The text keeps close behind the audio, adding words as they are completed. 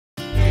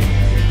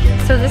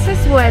So this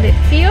is what it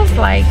feels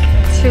like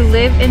to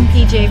live in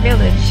PGA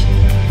Village.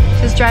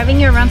 Just driving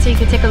you around so you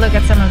can take a look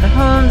at some of the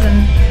homes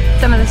and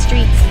some of the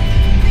streets.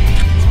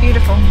 It's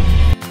beautiful.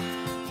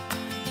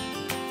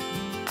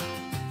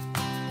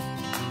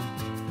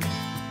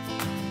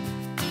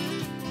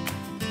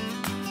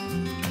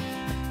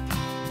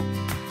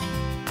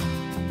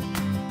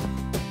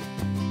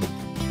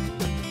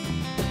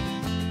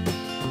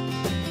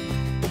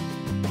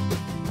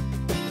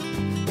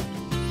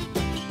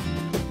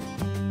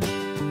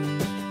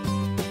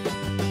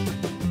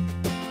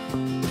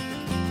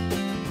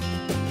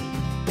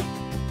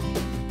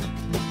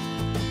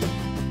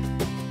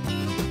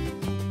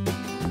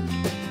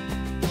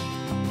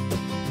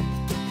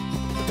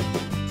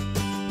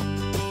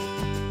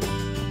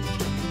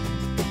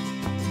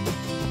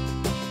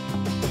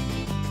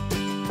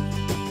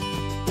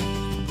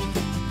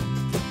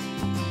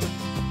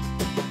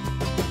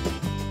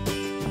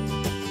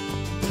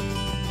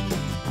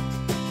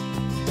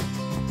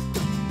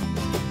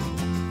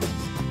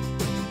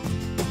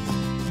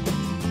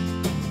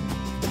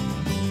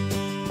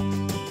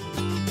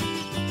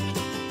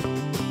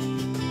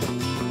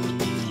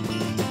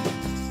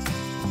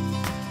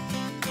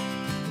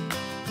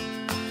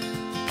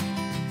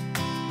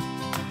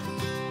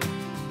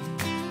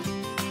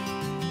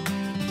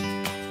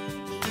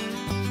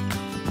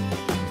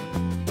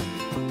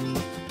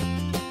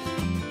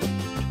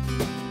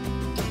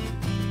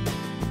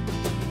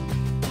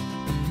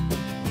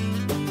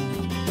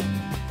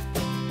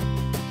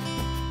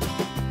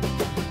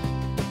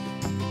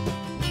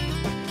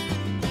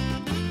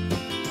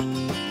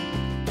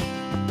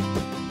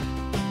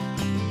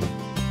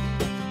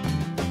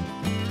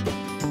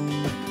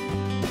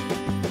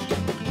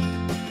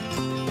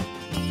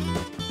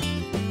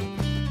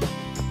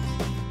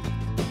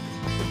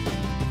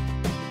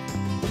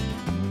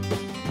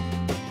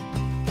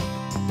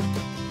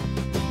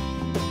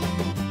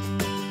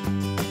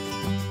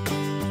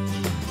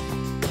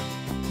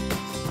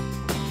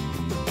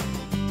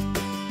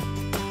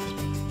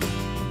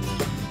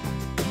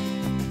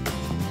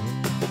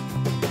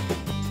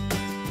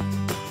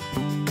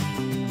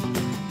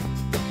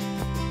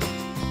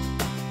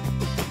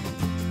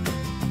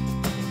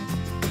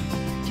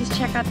 Just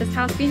check out this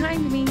house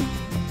behind me.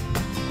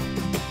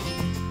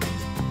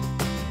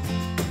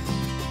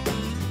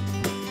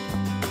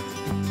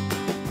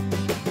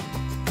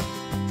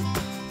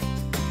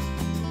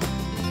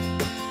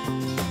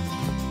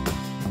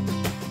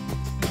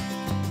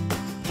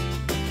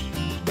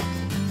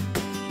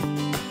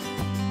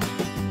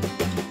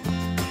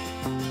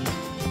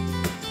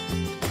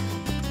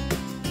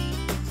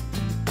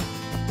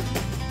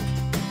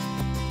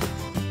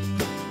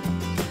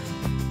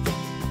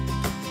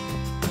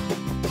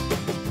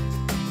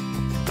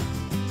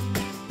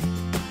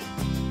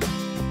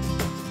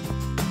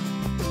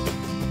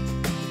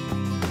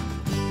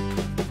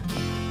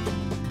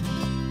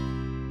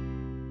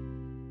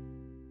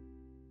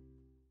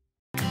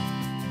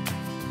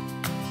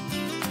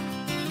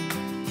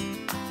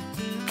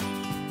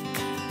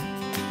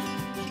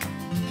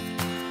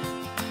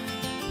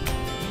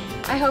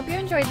 I hope you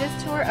enjoyed this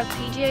tour of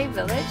PGA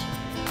Village.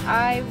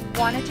 I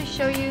wanted to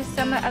show you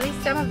at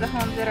least some of the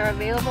homes that are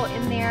available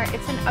in there.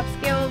 It's an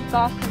upscale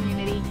golf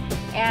community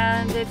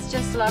and it's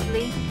just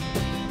lovely.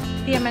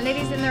 The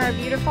amenities in there are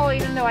beautiful,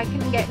 even though I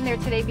couldn't get in there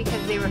today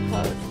because they were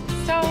closed.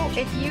 So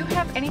if you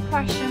have any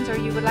questions or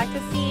you would like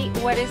to see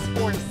what is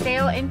for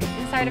sale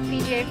inside of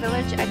PGA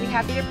Village, I'd be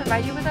happy to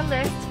provide you with a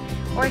list.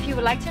 Or if you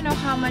would like to know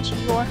how much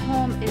your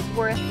home is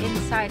worth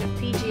inside of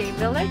PGA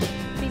Village,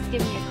 please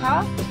give me a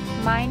call.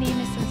 My name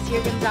is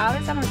Sonsire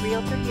Gonzalez. I'm a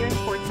realtor here in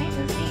Port Saint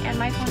Lucie and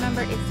my phone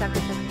number is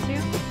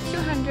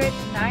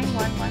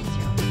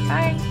 772-200-9110.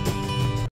 Bye!